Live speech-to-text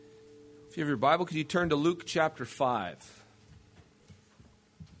If you have your Bible, could you turn to Luke chapter 5?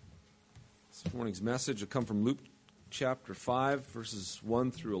 This morning's message will come from Luke chapter 5, verses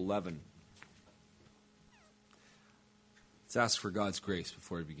 1 through 11. Let's ask for God's grace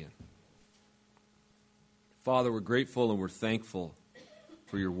before we begin. Father, we're grateful and we're thankful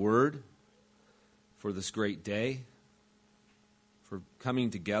for your word, for this great day, for coming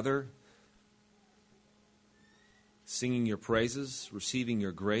together, singing your praises, receiving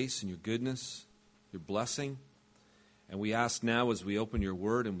your grace and your goodness, your blessing. And we ask now as we open your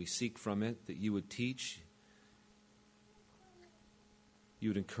word and we seek from it that you would teach,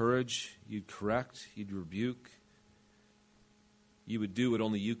 you would encourage, you'd correct, you'd rebuke. You would do what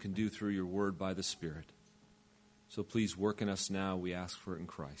only you can do through your word by the Spirit. So please work in us now. We ask for it in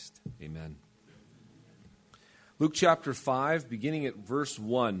Christ. Amen. Luke chapter 5, beginning at verse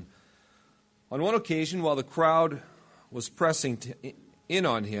 1. On one occasion, while the crowd was pressing in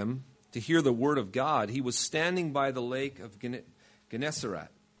on him to hear the word of God, he was standing by the lake of Gennesaret.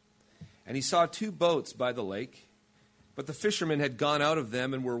 And he saw two boats by the lake, but the fishermen had gone out of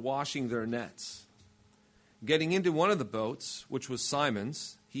them and were washing their nets. Getting into one of the boats, which was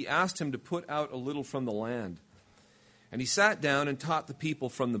Simon's, he asked him to put out a little from the land. And he sat down and taught the people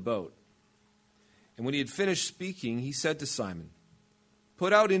from the boat. And when he had finished speaking, he said to Simon,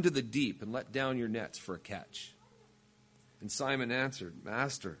 "Put out into the deep and let down your nets for a catch." And Simon answered,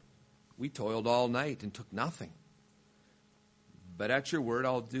 "Master, we toiled all night and took nothing. But at your word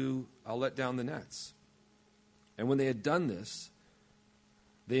I'll let down the nets." And when they had done this,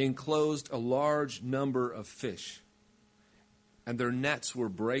 they enclosed a large number of fish, and their nets were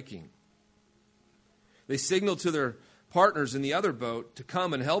breaking. They signaled to their partners in the other boat to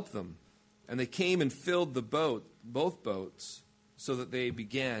come and help them, and they came and filled both boats, so that they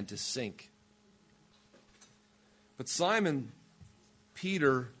began to sink. But Simon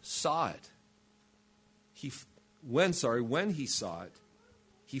Peter saw it. When he saw it,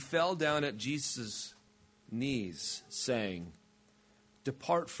 he fell down at Jesus' knees, saying,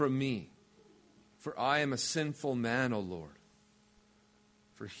 "Depart from me, for I am a sinful man, O Lord."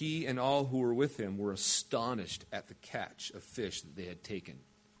 For he and all who were with him were astonished at the catch of fish that they had taken.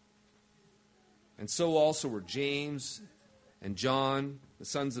 And so also were James and John, the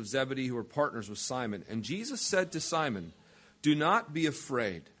sons of Zebedee, who were partners with Simon. And Jesus said to Simon, "Do not be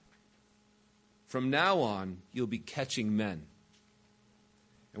afraid. From now on, you'll be catching men."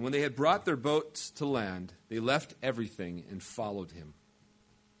 And when they had brought their boats to land, they left everything and followed him.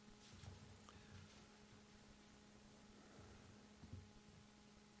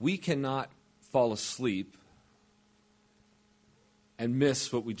 We cannot fall asleep and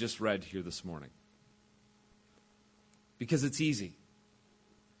miss what we just read here this morning. Because it's easy.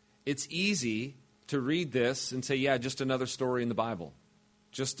 It's easy to read this and say, yeah, just another story in the Bible.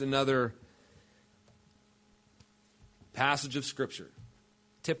 Just another passage of Scripture.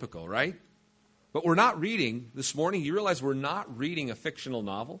 Typical, right? But we're not reading, this morning, you realize we're not reading a fictional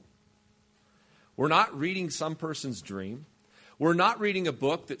novel. We're not reading some person's dream. We're not reading a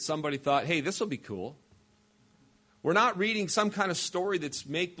book that somebody thought, hey, this will be cool. We're not reading some kind of story that's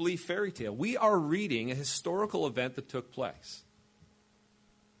make-believe fairy tale. We are reading a historical event that took place.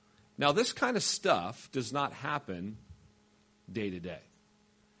 Now, this kind of stuff does not happen day to day.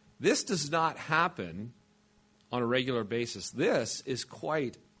 This does not happen on a regular basis. This is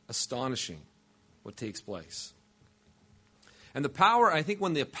quite astonishing, what takes place. And the power, I think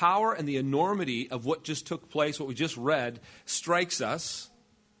when the power and the enormity of what just took place, what we just read, strikes us,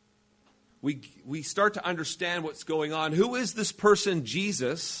 we start to understand what's going on. Who is this person,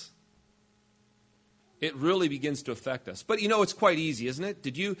 Jesus? It really begins to affect us. But it's quite easy, isn't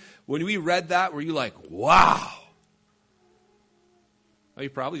it? When we read that, were you like, wow? Oh,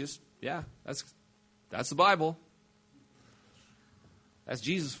 you probably just, yeah, that's the Bible. That's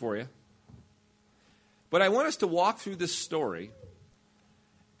Jesus for you. But I want us to walk through this story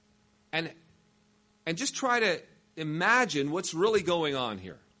and just try to imagine what's really going on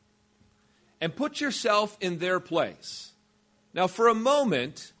here. And put yourself in their place. Now, for a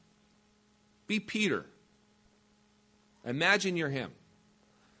moment, be Peter. Imagine you're him.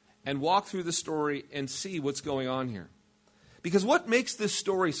 And walk through the story and see what's going on here. Because what makes this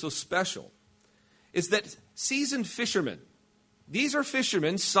story so special is that seasoned fishermen, these are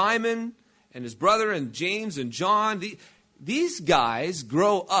fishermen, Simon and his brother and James and John, these guys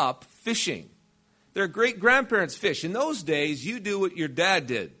grow up fishing. Their great-grandparents fish. In those days, you do what your dad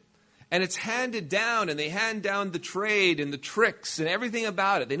did. And it's handed down, and they hand down the trade and the tricks and everything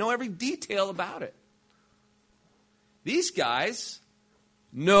about it. They know every detail about it. These guys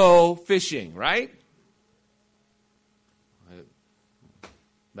know fishing, right?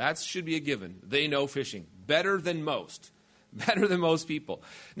 That should be a given. They know fishing better than most. Better than most people.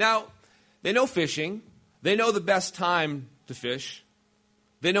 Now, they know fishing. They know the best time to fish.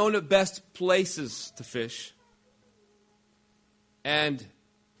 They know the best places to fish. And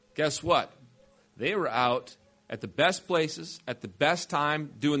guess what? They were out at the best places, at the best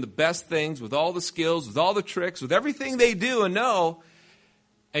time, doing the best things, with all the skills, with all the tricks, with everything they do and know.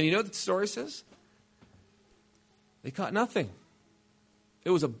 And you know what the story says? They caught nothing.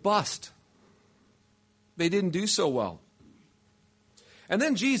 It was a bust. They didn't do so well. And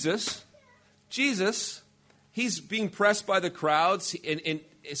then Jesus, he's being pressed by the crowds, and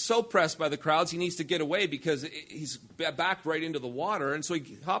is so pressed by the crowds, he needs to get away because he's backed right into the water. And so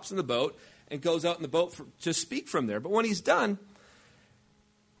he hops in the boat and goes out in the boat to speak from there. But when he's done,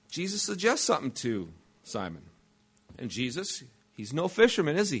 Jesus suggests something to Simon. And Jesus, he's no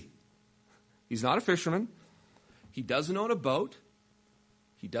fisherman, is he? He's not a fisherman. He doesn't own a boat.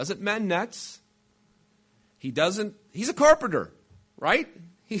 He doesn't mend nets. He's a carpenter, right?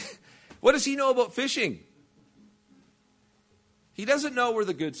 What does he know about fishing? He doesn't know where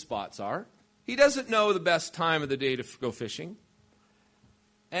the good spots are. He doesn't know the best time of the day to go fishing.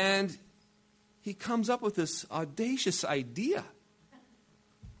 And he comes up with this audacious idea.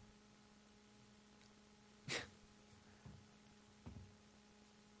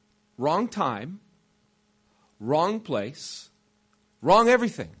 Wrong time, wrong place, wrong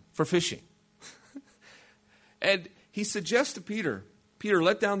everything for fishing. And he suggests to Peter,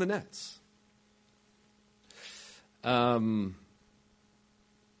 let down the nets.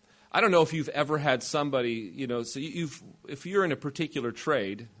 I don't know if you've ever had somebody, so if you're in a particular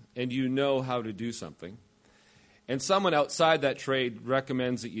trade and you know how to do something, and someone outside that trade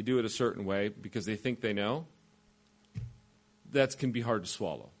recommends that you do it a certain way because they think they know, that can be hard to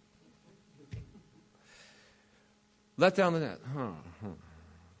swallow. Let down the net.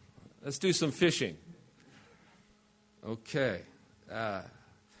 Let's do some fishing. Okay.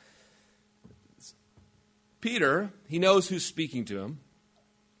 Peter, he knows who's speaking to him,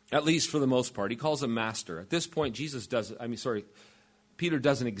 at least for the most part. He calls him master. At this point, Peter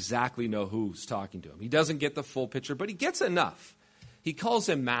doesn't exactly know who's talking to him. He doesn't get the full picture, but he gets enough. He calls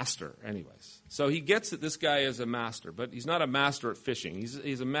him master anyways. So he gets that this guy is a master, but he's not a master at fishing.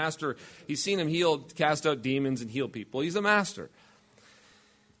 He's a master. He's seen him cast out demons and heal people. He's a master.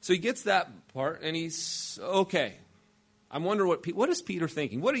 So he gets that part, and he's, okay. I'm wondering what is Peter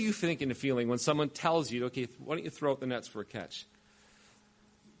thinking? What are you thinking and feeling when someone tells you, okay, why don't you throw out the nets for a catch?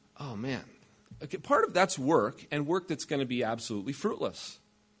 Oh, man. Okay, part of that's work, and work that's going to be absolutely fruitless.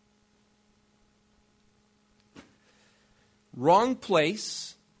 Wrong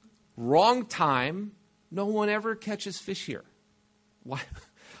place, wrong time. No one ever catches fish here. Why?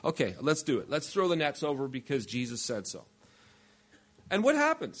 Okay, let's do it. Let's throw the nets over because Jesus said so. And what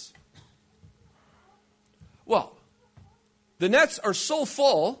happens? Well, the nets are so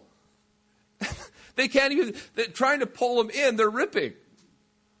full, they're trying to pull them in, they're ripping.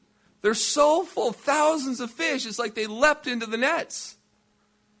 They're so full, thousands of fish, it's like they leapt into the nets.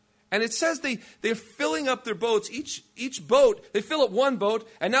 And it says they're filling up their boats. Each boat, they fill up one boat,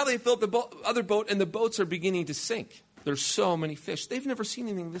 and now they fill up the other boat, and the boats are beginning to sink. There's so many fish. They've never seen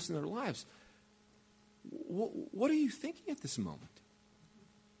anything like this in their lives. What are you thinking at this moment?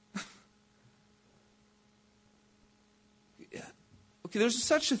 Okay, there's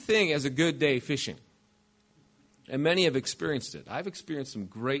such a thing as a good day fishing. And many have experienced it. I've experienced some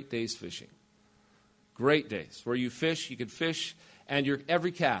great days fishing. Great days where you could fish, and you're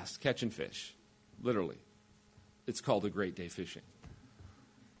every cast catching fish. Literally. It's called a great day fishing.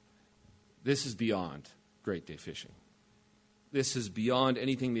 This is beyond great day fishing. This is beyond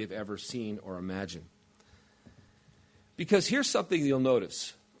anything they've ever seen or imagined. Because here's something you'll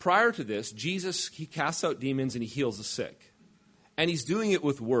notice. Prior to this, Jesus, he casts out demons and he heals the sick. And he's doing it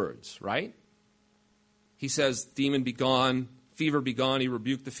with words, right? He says, demon be gone, fever be gone. He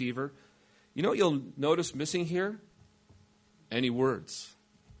rebuked the fever. You know what you'll notice missing here? Any words.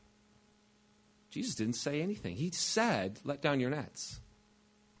 Jesus didn't say anything. He said, let down your nets.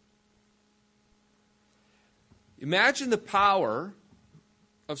 Imagine the power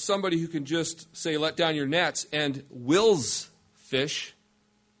of somebody who can just say, let down your nets, and wills fish,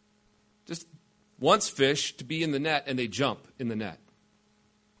 just wants fish to be in the net, and they jump in the net.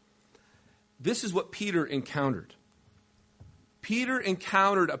 This is what Peter encountered. Peter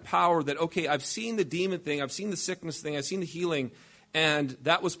encountered a power that, okay, I've seen the demon thing, I've seen the sickness thing, I've seen the healing, and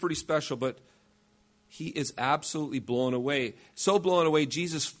that was pretty special, but he is absolutely blown away. So blown away,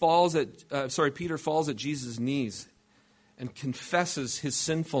 Peter falls at Jesus' knees and confesses his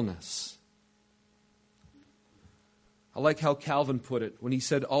sinfulness. I like how Calvin put it when he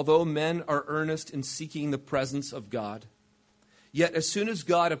said, although men are earnest in seeking the presence of God, yet as soon as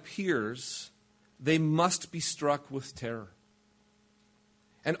God appears, they must be struck with terror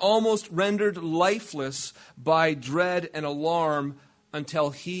and almost rendered lifeless by dread and alarm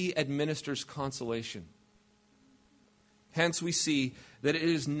until he administers consolation. Hence we see that it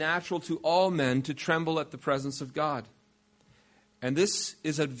is natural to all men to tremble at the presence of God. And this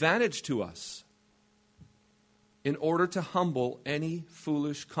is advantage to us in order to humble any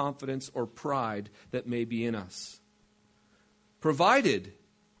foolish confidence or pride that may be in us, provided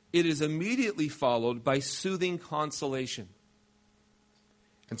it is immediately followed by soothing consolation.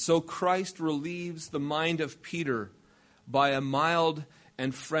 And so Christ relieves the mind of Peter by a mild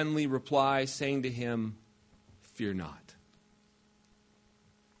and friendly reply, saying to him, "Fear not."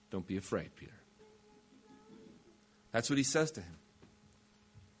 Don't be afraid, Peter. That's what he says to him.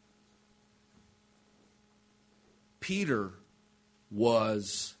 Peter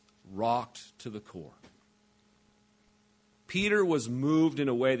was rocked to the core. Peter was moved in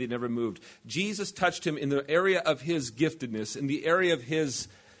a way that he never moved. Jesus touched him in the area of his giftedness, in the area of his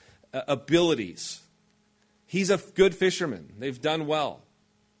abilities. He's a good fisherman. They've done well.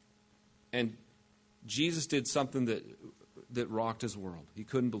 And Jesus did something that rocked his world. He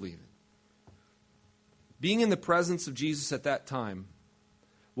couldn't believe it. Being in the presence of Jesus at that time,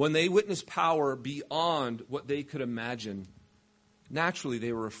 when they witnessed power beyond what they could imagine, naturally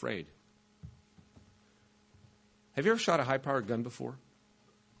they were afraid. Have you ever shot a high-powered gun before?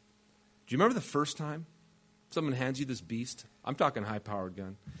 Do you remember the first time someone hands you this beast? I'm talking high-powered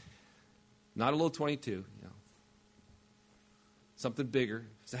gun. Not a little .22, you know. Something bigger.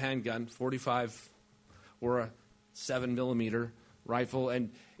 It's a handgun, 45 or a 7mm rifle,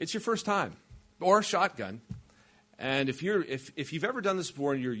 and it's your first time. Or a shotgun. And if you've ever done this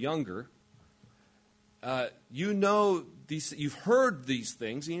before and you're younger, you know these. You've heard these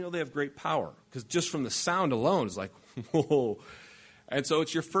things, and you know they have great power because just from the sound alone, it's like, whoa. And so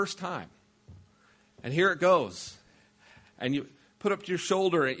it's your first time, and here it goes, and you put up to your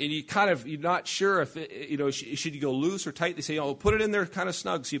shoulder, and you're not sure if should you go loose or tight. They say, put it in there kind of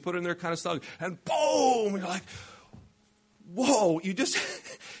snug. So you put it in there kind of snug, and boom! You're like, whoa!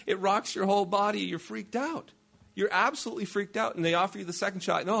 It rocks your whole body. You're freaked out. You're absolutely freaked out, and they offer you the second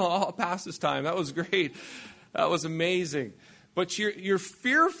shot. No, I'll pass this time. That was great. That was amazing. But you're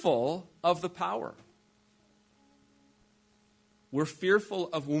fearful of the power. We're fearful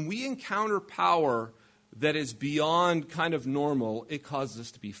of when we encounter power that is beyond kind of normal, it causes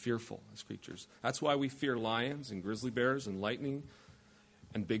us to be fearful as creatures. That's why we fear lions and grizzly bears and lightning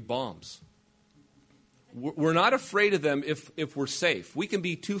and big bombs. We're not afraid of them if we're safe. We can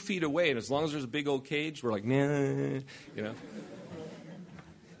be 2 feet away, and as long as there's a big old cage, we're like, nah, you know.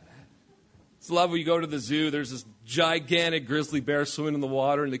 It's love when you go to the zoo, there's this gigantic grizzly bear swimming in the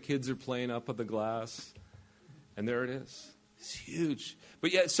water, and the kids are playing up at the glass. And there it is. It's huge.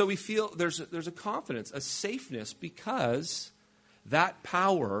 But yet, so we feel there's a confidence, a safeness, because that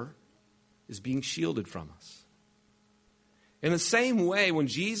power is being shielded from us. In the same way, when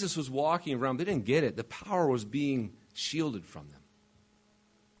Jesus was walking around, they didn't get it. The power was being shielded from them.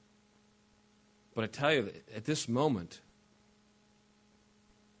 But I tell you, at this moment,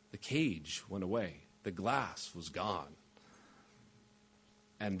 the cage went away. The glass was gone.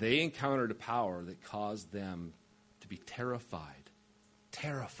 And they encountered a power that caused them to be terrified.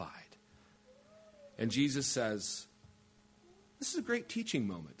 Terrified. And Jesus says, this is a great teaching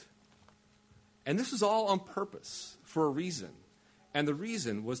moment. And this is all on purpose, for a reason. And the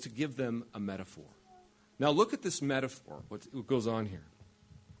reason was to give them a metaphor. Now look at this metaphor, what goes on here.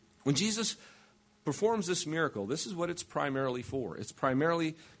 When Jesus performs this miracle, this is what it's primarily for. It's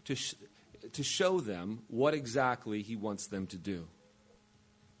primarily to show them what exactly he wants them to do.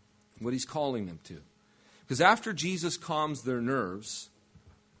 What he's calling them to. Because after Jesus calms their nerves,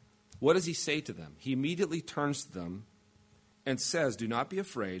 what does he say to them? He immediately turns to them and says, do not be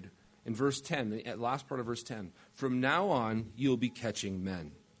afraid. In verse 10, the last part of verse 10, from now on, you'll be catching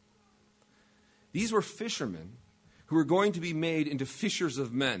men. These were fishermen who were going to be made into fishers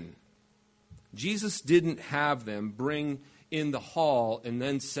of men. Jesus didn't have them bring in the haul and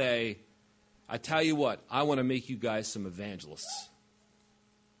then say, I tell you what, I want to make you guys some evangelists.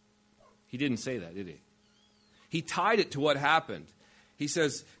 He didn't say that, did he? He tied it to what happened. He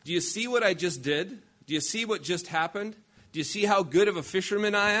says, do you see what I just did? Do you see what just happened? Do you see how good of a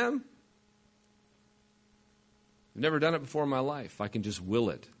fisherman I am? I've never done it before in my life. I can just will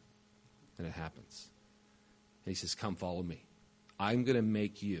it, and it happens. And he says, come follow me. I'm going to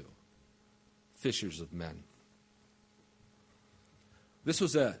make you fishers of men. This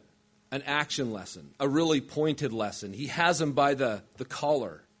was a an action lesson, a really pointed lesson. He has them by the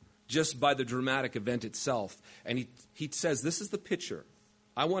collar, just by the dramatic event itself. And he says, this is the picture.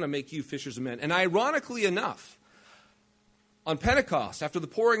 I want to make you fishers of men. And ironically enough, on Pentecost, after the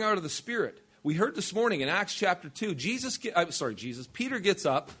pouring out of the Spirit, we heard this morning in Acts chapter 2, Peter gets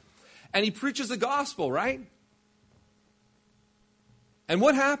up and he preaches the gospel, right? And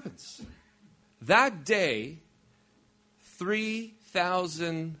what happens? That day,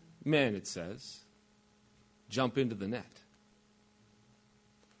 3,000 men, it says, jump into the net.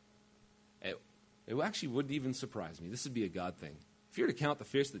 It actually wouldn't even surprise me. This would be a God thing. If you were to count the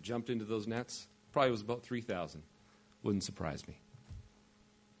fish that jumped into those nets, probably was about 3,000. Wouldn't surprise me.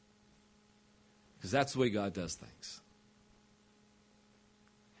 Because that's the way God does things.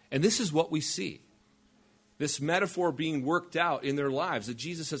 And this is what we see. This metaphor being worked out in their lives. That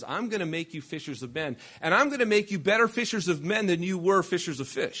Jesus says, I'm going to make you fishers of men. And I'm going to make you better fishers of men than you were fishers of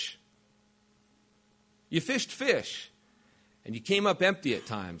fish. You fished fish. And you came up empty at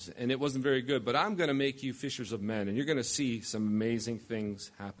times. And it wasn't very good. But I'm going to make you fishers of men. And you're going to see some amazing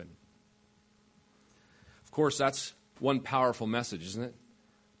things happen. Of course, that's one powerful message, isn't it?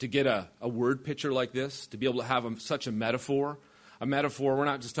 To get a word picture like this. To be able to have such a metaphor. A metaphor, we're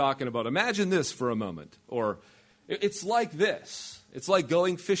not just talking about, imagine this for a moment. Or, it's like this. It's like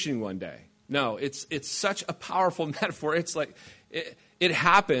going fishing one day. No, it's such a powerful metaphor. It's like, it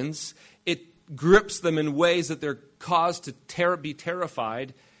happens. It grips them in ways that they're caused to be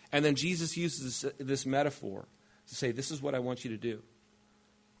terrified. And then Jesus uses this metaphor to say, this is what I want you to do.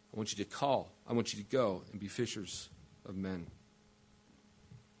 I want you to call. I want you to go and be fishers of men.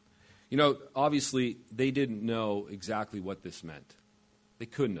 You know, obviously, they didn't know exactly what this meant. They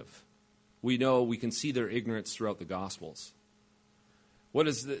couldn't have. We can see their ignorance throughout the Gospels. What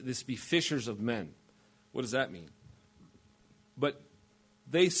does this be, fishers of men? What does that mean? But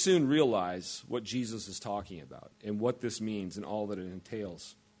they soon realize what Jesus is talking about and what this means and all that it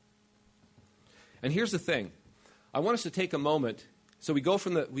entails. And here's the thing. I want us to take a moment. So we go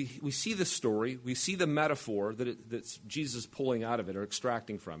from we see the story, we see the metaphor that's Jesus pulling out of it or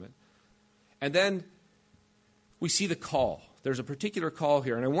extracting from it. And then we see the call. There's a particular call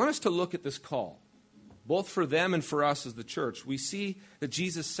here. And I want us to look at this call, both for them and for us as the church. We see that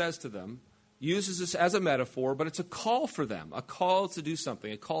Jesus says to them, uses this as a metaphor, but it's a call for them, a call to do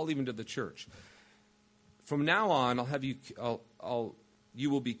something, a call even to the church. From now on,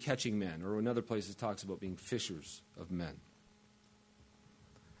 you will be catching men. Or in other places it talks about being fishers of men.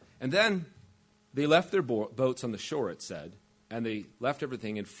 And then they left their boats on the shore, it said. And they left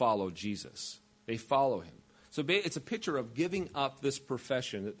everything and followed Jesus. They follow him. So it's a picture of giving up this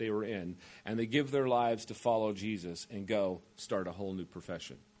profession that they were in, and they give their lives to follow Jesus and go start a whole new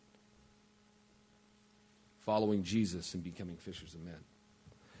profession. Following Jesus and becoming fishers of men.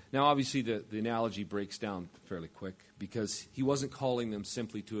 Now, obviously, the analogy breaks down fairly quick because he wasn't calling them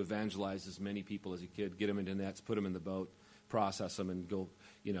simply to evangelize as many people as he could, get them into nets, put them in the boat, process them, and go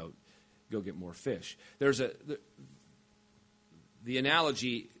get more fish. The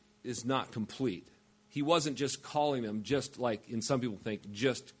analogy is not complete. He wasn't just calling them just like, and some people think,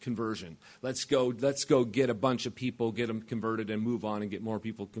 just conversion. Let's go get a bunch of people, get them converted and move on and get more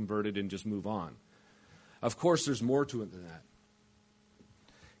people converted and just move on. Of course, there's more to it than that.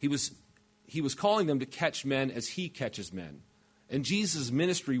 He was calling them to catch men as he catches men. And Jesus'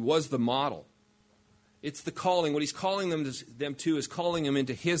 ministry was the model. It's the calling. What he's calling them to is calling them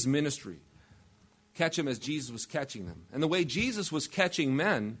into his ministry. Catch them as Jesus was catching them. And the way Jesus was catching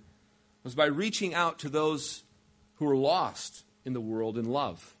men was by reaching out to those who were lost in the world in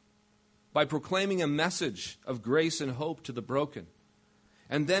love, by proclaiming a message of grace and hope to the broken,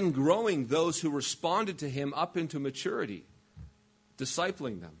 and then growing those who responded to him up into maturity,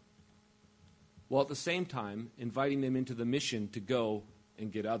 discipling them, while at the same time inviting them into the mission to go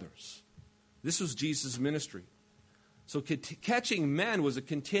and get others. This was Jesus' ministry. So catching men was a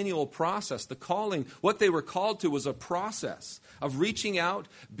continual process. The calling, what they were called to was a process of reaching out,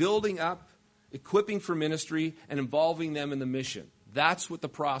 building up, equipping for ministry, and involving them in the mission. That's what the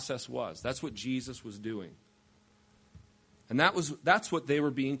process was. That's what Jesus was doing. And that's what they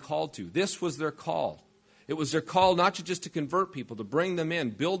were being called to. This was their call. It was their call not just to convert people, to bring them in,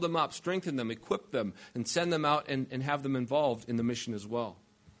 build them up, strengthen them, equip them, and send them out and have them involved in the mission as well.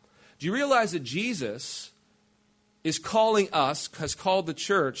 Do you realize that Jesus is calling us, has called the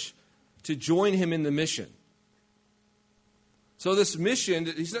church to join him in the mission? So this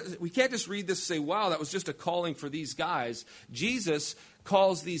mission, we can't just read this and say, wow, that was just a calling for these guys. Jesus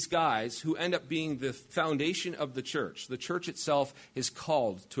calls these guys who end up being the foundation of the church. The church itself is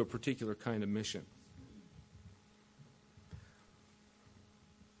called to a particular kind of mission.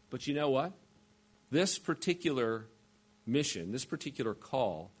 But you know what? This particular mission, this particular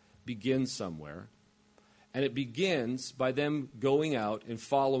call begins somewhere. And it begins by them going out and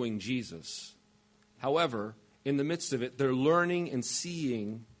following Jesus. However, in the midst of it, they're learning and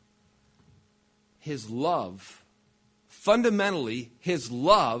seeing his love, fundamentally his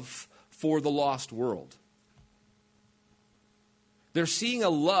love for the lost world. They're seeing a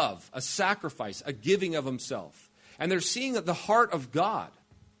love, a sacrifice, a giving of himself. And they're seeing the heart of God.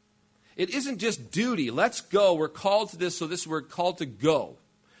 It isn't just duty. Let's go. We're called to this, so we're called to go.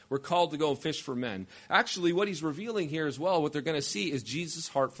 We're called to go and fish for men. Actually, what he's revealing here as well, what they're going to see is Jesus'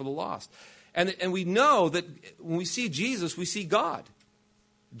 heart for the lost. And we know that when we see Jesus, we see God.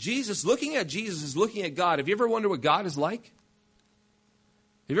 Looking at Jesus is looking at God. Have you ever wondered what God is like?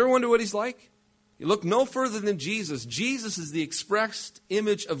 Have you ever wondered what he's like? You look no further than Jesus. Jesus is the expressed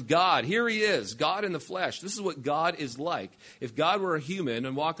image of God. Here he is, God in the flesh. This is what God is like. If God were a human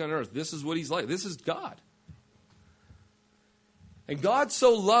and walked on earth, this is what he's like. This is God. And God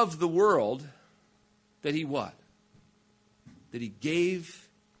so loved the world that he what? That he gave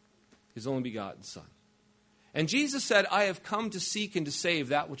his only begotten Son. And Jesus said, I have come to seek and to save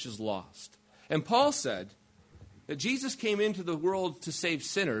that which is lost. And Paul said that Jesus came into the world to save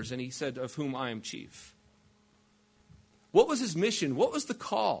sinners, and he said, of whom I am chief. What was his mission? What was the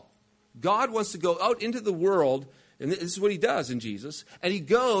call? God wants to go out into the world, and this is what he does in Jesus, and he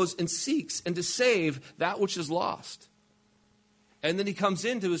goes and seeks and to save that which is lost. And then he comes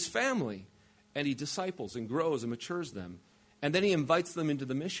into his family, and he disciples and grows and matures them. And then he invites them into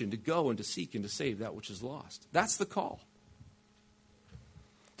the mission to go and to seek and to save that which is lost. That's the call.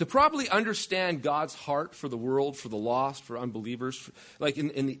 To properly understand God's heart for the world, for the lost, for unbelievers, like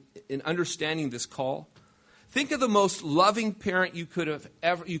in understanding this call, think of the most loving parent you could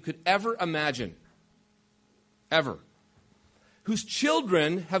ever imagine, ever, whose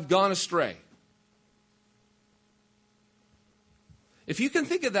children have gone astray. If you can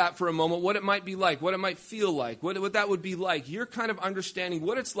think of that for a moment, what it might be like, what it might feel like, what that would be like, you're kind of understanding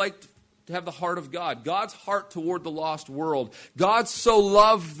what it's like to have the heart of God, God's heart toward the lost world. God so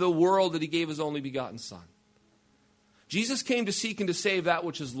loved the world that he gave his only begotten Son. Jesus came to seek and to save that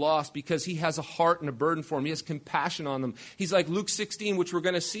which is lost because he has a heart and a burden for them. He has compassion on them. He's like Luke 16, which we're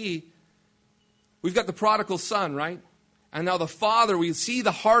going to see. We've got the prodigal son, right? And now the father, we see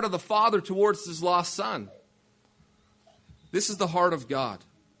the heart of the father towards his lost son. This is the heart of God.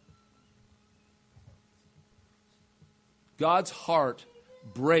 God's heart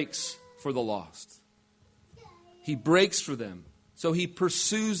breaks for the lost. He breaks for them. So he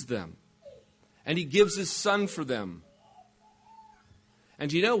pursues them. And he gives his Son for them.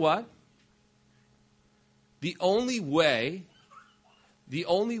 And you know what? The only way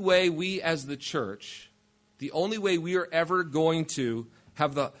we as the church, the only way we are ever going to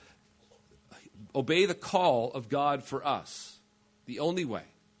have obey the call of God for us, the only way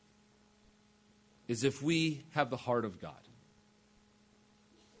is if we have the heart of God.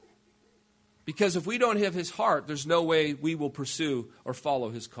 Because if we don't have his heart, there's no way we will pursue or follow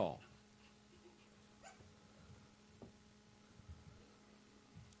his call.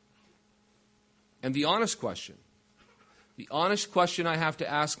 And the honest question I have to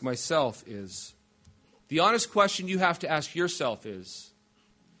ask myself is, the honest question you have to ask yourself is,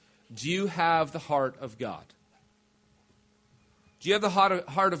 do you have the heart of God? Do you have the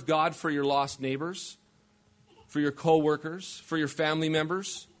heart of God for your lost neighbors, for your co-workers, for your family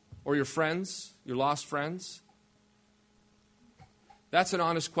members, or your friends, your lost friends? That's an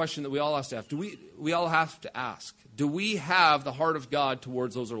honest question that we all have to have. We all have to ask. Do we have the heart of God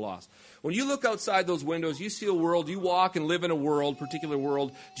towards those who are lost? When you look outside those windows, you see a world, you walk and live in a world, particular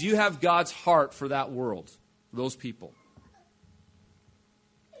world. Do you have God's heart for that world, for those people?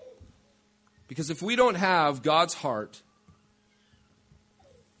 Because if we don't have God's heart,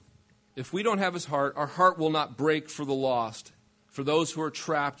 if we don't have his heart, our heart will not break for the lost, for those who are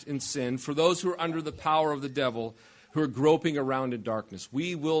trapped in sin, for those who are under the power of the devil, who are groping around in darkness.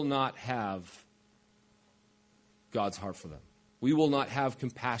 We will not have God's heart for them. We will not have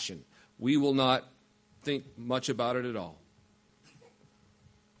compassion. We will not think much about it at all.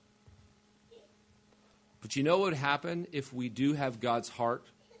 But you know what would happen if we do have God's heart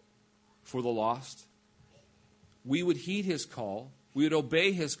for the lost? We would heed his call. We would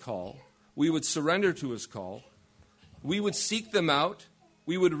obey his call. We would surrender to his call. We would seek them out.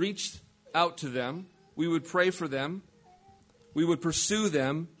 We would reach out to them. We would pray for them. We would pursue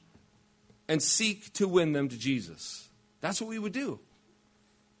them and seek to win them to Jesus. That's what we would do.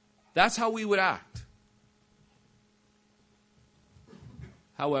 That's how we would act.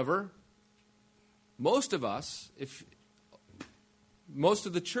 However, most of us, most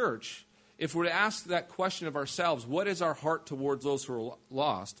of the church, if we're to ask that question of ourselves, what is our heart towards those who are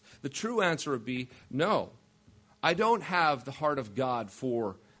lost? The true answer would be, no, I don't have the heart of God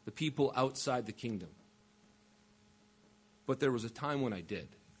for the people outside the kingdom. But there was a time when I did.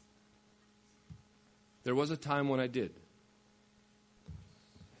 There was a time when I did.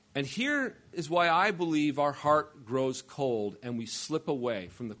 And here is why I believe our heart grows cold and we slip away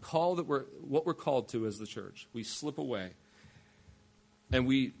from the call that what we're called to as the church. We slip away and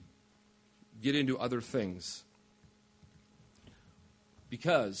we get into other things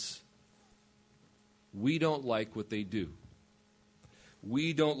because we don't like what they do.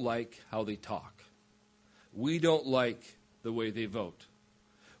 We don't like how they talk. We don't like the way they vote.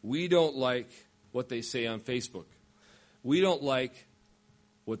 We don't like what they say on Facebook. We don't like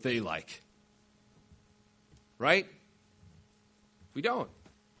what they like. Right? We don't.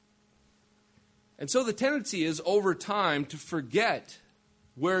 And so the tendency is over time to forget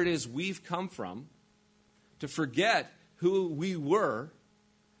where it is we've come from, to forget who we were,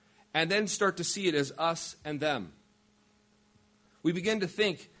 and then start to see it as us and them. We begin to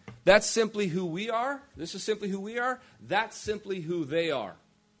think, that's simply who we are. This is simply who we are. That's simply who they are.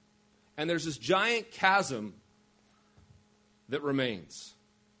 And there's this giant chasm that remains.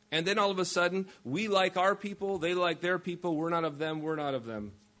 And then all of a sudden, we like our people, they like their people, we're not of them, we're not of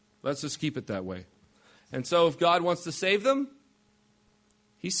them. Let's just keep it that way. And so if God wants to save them,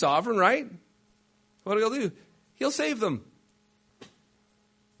 He's sovereign, right? What will He do? He'll save them.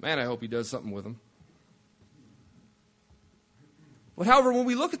 Man, I hope He does something with them. But however, when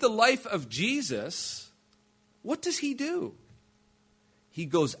we look at the life of Jesus, what does He do? He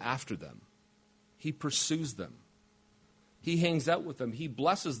goes after them. He pursues them. He hangs out with them. He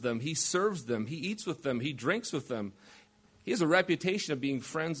blesses them. He serves them. He eats with them. He drinks with them. He has a reputation of being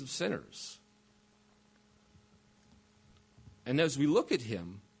friends of sinners. And as we look at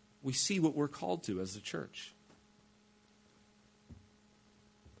Him, we see what we're called to as the church.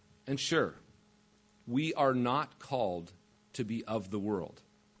 And sure, we are not called to be of the world.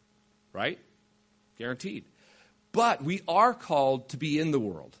 Right? Guaranteed. But we are called to be in the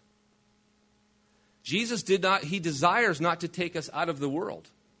world. Jesus He desires not to take us out of the world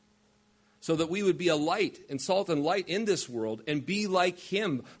so that we would be a light and salt and light in this world and be like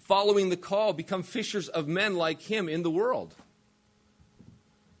Him, following the call, become fishers of men like Him in the world.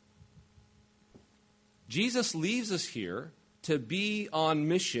 Jesus leaves us here to be on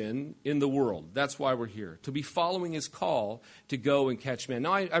mission in the world. That's why we're here, to be following His call to go and catch men.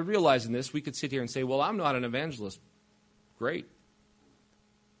 Now, I realize in this, we could sit here and say, well, I'm not an evangelist. Great.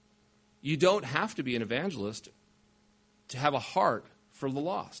 You don't have to be an evangelist to have a heart for the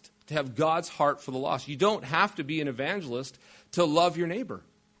lost, to have God's heart for the lost. You don't have to be an evangelist to love your neighbor.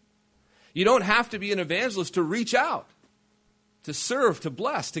 You don't have to be an evangelist to reach out, to serve, to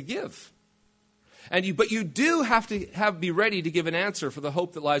bless, to give. But you do have to be ready to give an answer for the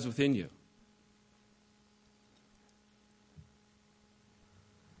hope that lies within you.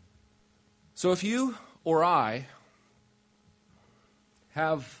 So if you or I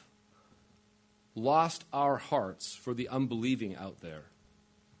have lost our hearts for the unbelieving out there,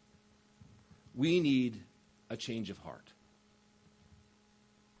 we need a change of heart.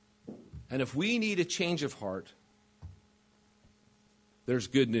 And if we need a change of heart, there's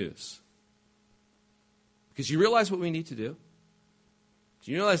good news. Because you realize what we need to do?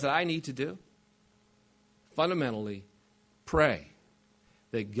 Do you realize that I need to do? Fundamentally, pray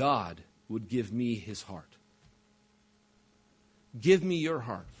that God would give me His heart. Give me your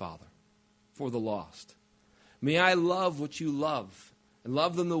heart, Father, for the lost. May I love what you love and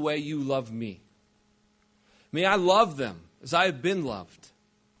love them the way you love me. May I love them as I have been loved.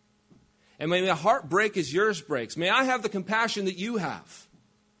 And may my heart break as yours breaks. May I have the compassion that you have.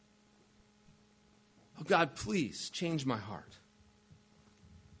 Oh, God, please change my heart.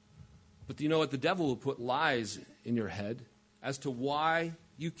 But you know what? The devil will put lies in your head as to why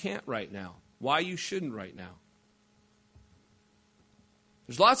you can't right now, why you shouldn't right now.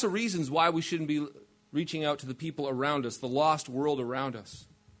 There's lots of reasons why we shouldn't be reaching out to the people around us, the lost world around us.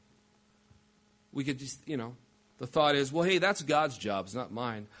 We could just, the thought is, well, hey, that's God's job, it's not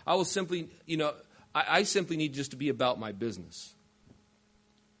mine. I will simply, I simply need just to be about my business.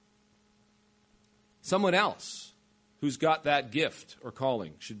 Someone else who's got that gift or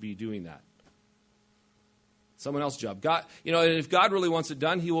calling should be doing that. Someone else's job. God, and if God really wants it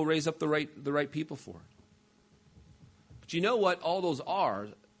done, He will raise up the right people for it. But you know what all those are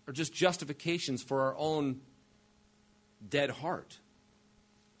just justifications for our own dead heart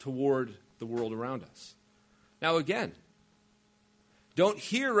toward the world around us. Now again, Don't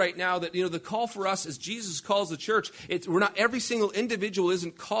hear right now that, the call for us as Jesus calls the church, we're not, every single individual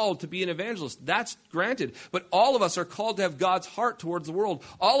isn't called to be an evangelist. That's granted. But all of us are called to have God's heart towards the world.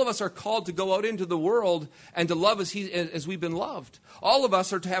 All of us are called to go out into the world and to love as we've been loved. All of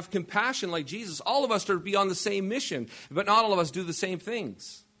us are to have compassion like Jesus. All of us are to be on the same mission, but not all of us do the same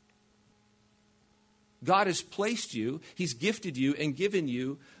things. God has placed you, He's gifted you and given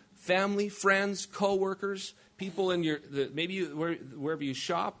you family, friends, co-workers, people in wherever you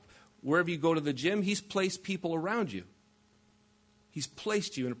shop, wherever you go to the gym. He's placed people around you. He's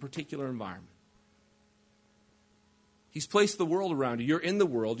placed you in a particular environment. He's placed the world around you. You're in the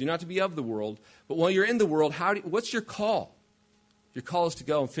world. You're not to be of the world. But while you're in the world, what's your call? Your call is to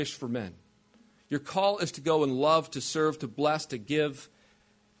go and fish for men. Your call is to go and love, to serve, to bless, to give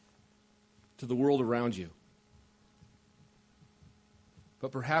to the world around you.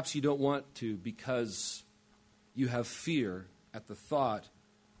 But perhaps you don't want to because you have fear at the thought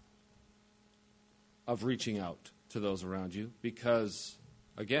of reaching out to those around you because,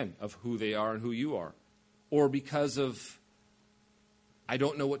 again, of who they are and who you are. Or because of, I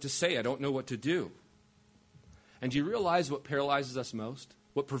don't know what to say, I don't know what to do. And do you realize what paralyzes us most?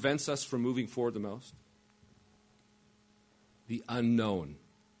 What prevents us from moving forward the most? The unknown.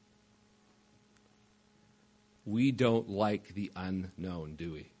 We don't like the unknown,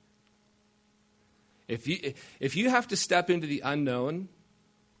 do we? If you have to step into the unknown,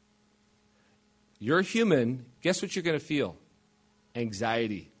 you're human, guess what you're going to feel?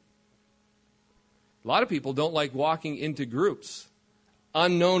 Anxiety. A lot of people don't like walking into groups,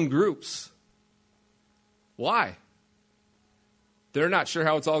 unknown groups. Why? They're not sure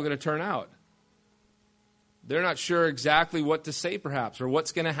how it's all going to turn out. They're not sure exactly what to say, perhaps, or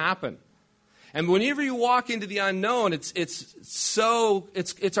what's going to happen. And whenever you walk into the unknown, it's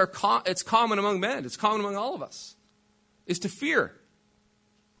common among men. It's common among all of us. Is to fear.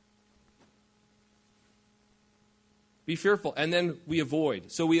 Be fearful. And then we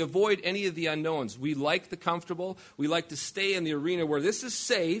avoid. So we avoid any of the unknowns. We like the comfortable. We like to stay in the arena where this is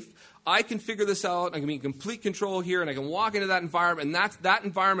safe. I can figure this out. I can be in complete control here, and I can walk into that environment. And that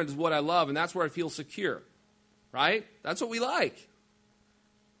environment is what I love, and that's where I feel secure. Right? That's what we like.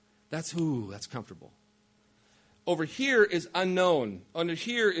 That's comfortable. Over here is unknown. Under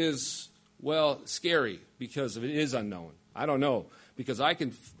here is, scary because it is unknown. I don't know, because I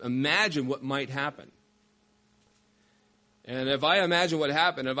can imagine what might happen. And if I imagine what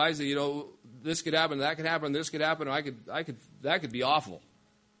happened, if I say, this could happen, that could happen, this could happen, that could be awful.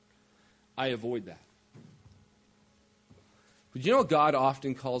 I avoid that. But you know what God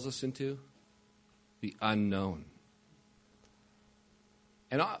often calls us into? The unknown.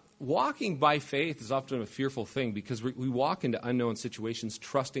 And walking by faith is often a fearful thing because we walk into unknown situations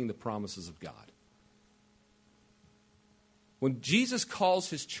trusting the promises of God. When Jesus calls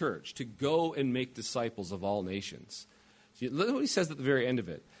his church to go and make disciples of all nations, look what he says at the very end of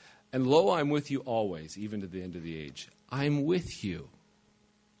it. And lo, I'm with you always, even to the end of the age. I'm with you.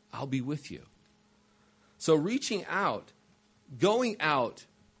 I'll be with you. So reaching out, going out,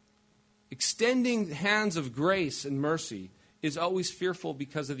 extending hands of grace and mercy is always fearful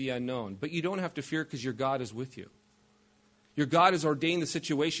because of the unknown. But you don't have to fear because your God is with you. Your God has ordained the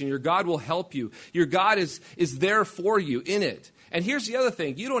situation. Your God will help you. Your God is there for you in it. And here's the other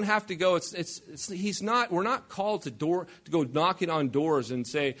thing. You don't have to go. We're not called to go knocking on doors and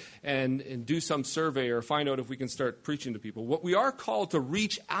say, and do some survey or find out if we can start preaching to people. What we are called to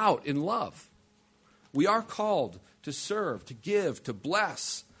reach out in love. We are called to serve, to give, to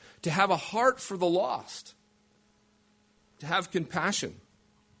bless, to have a heart for the lost. To have compassion.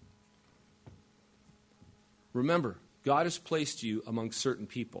 Remember, God has placed you among certain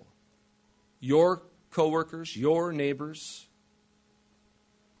people. Your coworkers, your neighbors,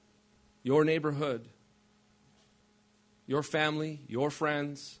 your neighborhood, your family, your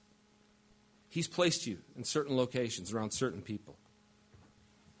friends. He's placed you in certain locations around certain people.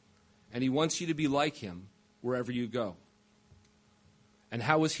 And he wants you to be like him wherever you go. And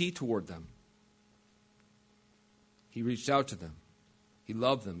how was he toward them? He reached out to them. He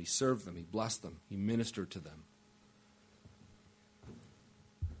loved them. He served them. He blessed them. He ministered to them.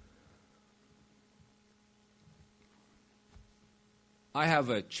 I have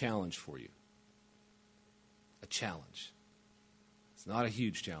a challenge for you. A challenge. It's not a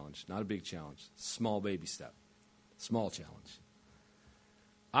huge challenge, not a big challenge. Small baby step. Small challenge.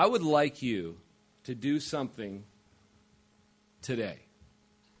 I would like you to do something today.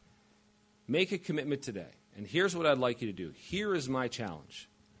 Make a commitment today. And here's what I'd like you to do. Here is my challenge.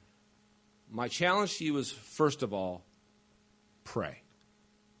 My challenge to you is, first of all, pray.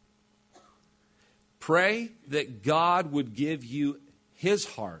 Pray that God would give you his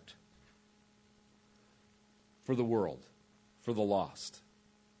heart for the world, for the lost.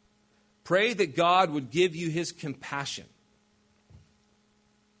 Pray that God would give you his compassion.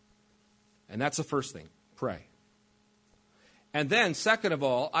 And that's the first thing. Pray. And then, second of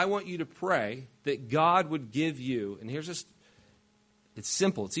all, I want you to pray that God would give you, and here's just, it's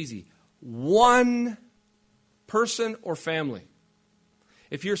simple, it's easy, one person or family.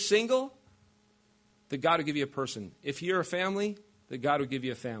 If you're single, that God would give you a person. If you're a family, that God would give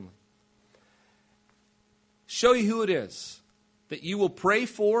you a family. Show you who it is that you will pray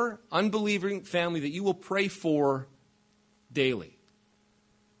for, unbelieving family, that you will pray for daily.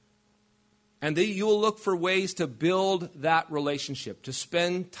 And that you will look for ways to build that relationship, to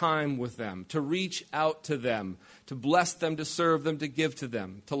spend time with them, to reach out to them, to bless them, to serve them, to give to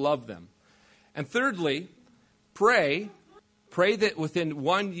them, to love them. And thirdly, pray that within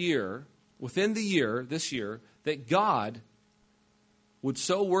 1 year, within the year, this year, that God would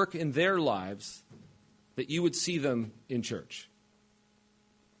so work in their lives that you would see them in church.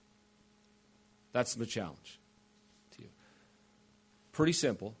 That's the challenge to you. Pretty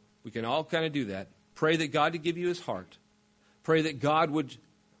simple. We can all kind of do that. Pray that God would give you his heart. Pray that God would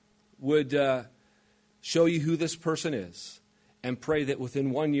show you who this person is. And pray that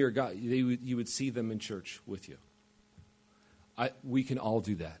within 1 year, God, you would see them in church with you. We can all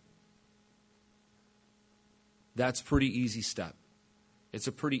do that. That's a pretty easy step. It's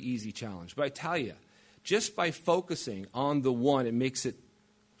a pretty easy challenge. But I tell you, just by focusing on the one, it makes it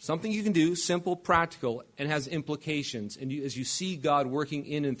something you can do, simple, practical, and has implications. And as you see God working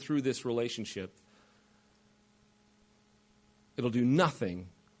in and through this relationship, it'll do nothing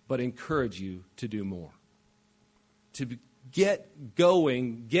but encourage you to do more. To get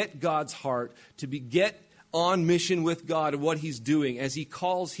going, get God's heart, get on mission with God and what he's doing as he's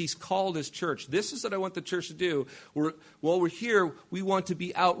called his church. This is what I want the church to do. While we're here, we want to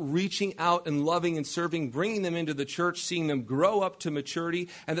be out, reaching out and loving and serving, bringing them into the church, seeing them grow up to maturity,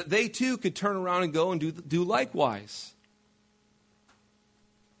 and that they too could turn around and go and do likewise.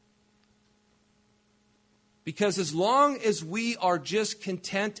 Because as long as we are just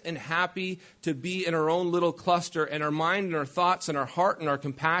content and happy to be in our own little cluster, and our mind and our thoughts and our heart and our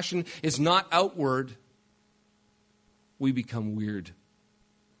compassion is not outward, we become weird.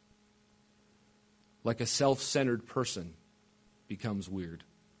 Like a self-centered person becomes weird.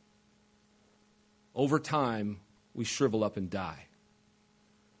 Over time, we shrivel up and die.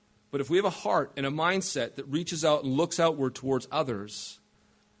 But if we have a heart and a mindset that reaches out and looks outward towards others,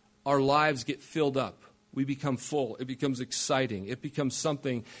 our lives get filled up. We become full. It becomes exciting. It becomes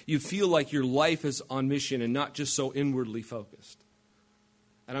something you feel like your life is on mission and not just so inwardly focused.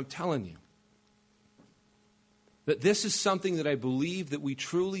 And I'm telling you, that this is something that I believe that we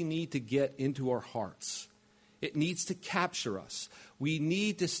truly need to get into our hearts. It needs to capture us. We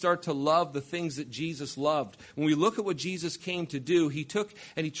need to start to love the things that Jesus loved. When we look at what Jesus came to do, he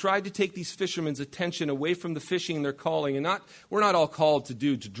tried to take these fishermen's attention away from the fishing and their calling. And we're not all called to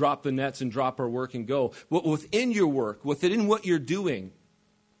drop the nets and drop our work and go. But within your work, within what you're doing,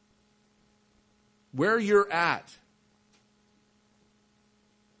 where you're at,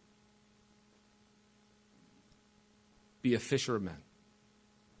 be a fisher of men.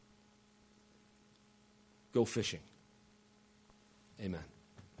 Go fishing. Amen.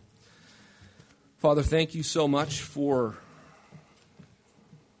 Father, thank you so much for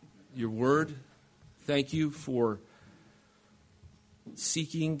your word. Thank you for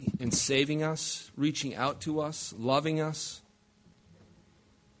seeking and saving us, reaching out to us, loving us.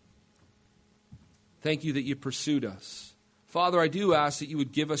 Thank you that you pursued us. Father, I do ask that you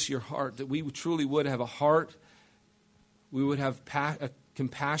would give us your heart, that we truly would have a heart. We would have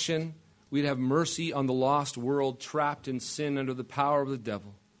compassion. We'd have mercy on the lost world, trapped in sin under the power of the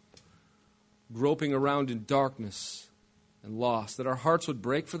devil, groping around in darkness and lost. That our hearts would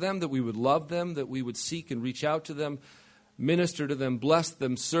break for them, that we would love them, that we would seek and reach out to them, minister to them, bless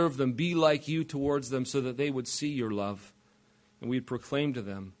them, serve them, be like you towards them so that they would see your love. And we'd proclaim to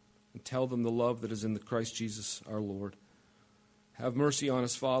them and tell them the love that is in the Christ Jesus our Lord. Have mercy on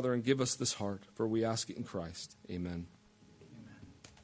us, Father, and give us this heart, for we ask it in Christ. Amen.